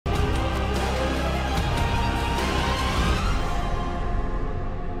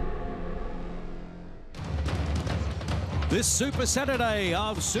This Super Saturday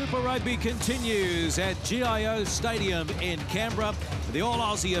of Super Rugby continues at GIO Stadium in Canberra. The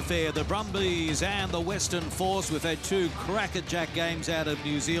All-Aussie affair, the Brumbies and the Western Force. We've had two crackerjack games out of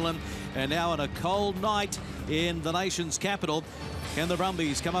New Zealand, and now on a cold night in the nation's capital. Can the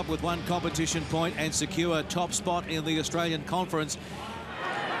Brumbies come up with one competition point and secure a top spot in the Australian Conference?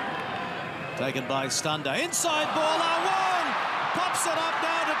 Taken by Stunder. Inside baller, Wong pops it up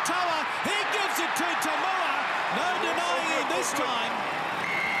now to Toa. He gives it to Tamua. No denying him this time.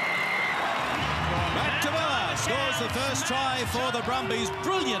 Matt Tamua scores the first try for the Brumbies.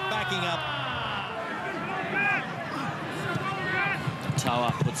 Brilliant backing up.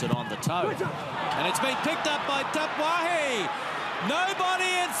 Toa puts it on the toe. And it's been picked up by Tapwahi.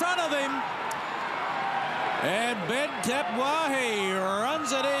 Nobody in front of him. And Ben Tapwahi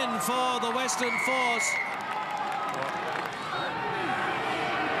runs it in for the Western Force.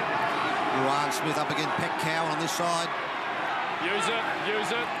 Ryan Smith up against Peck Cow on this side. Use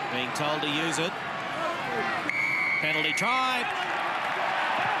it. Being told to use it. Penalty try.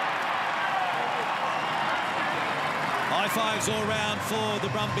 High fives all round for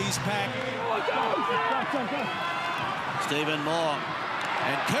the Brumbies pack. Stephen Moore.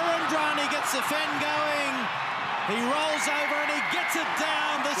 And Kurandrani gets the fen going. He rolls over and he gets it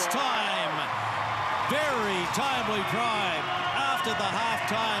down this time. Very timely try after the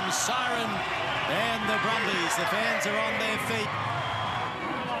half-time siren. And the Brumbies, the fans are on their feet.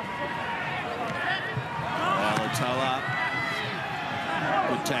 Toa.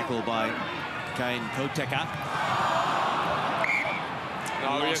 Good tackle by Kane Koteka.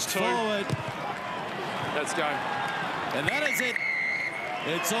 No, he has two. Forward. Let's go. And that is it.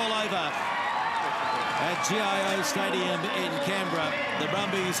 It's all over at GIO Stadium in Canberra. The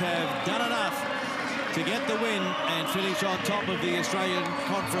Brumbies have done enough to get the win and finish on top of the Australian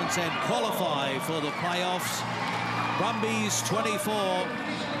Conference and qualify for the playoffs. Brumbies 24,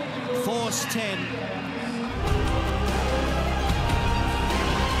 Force 10.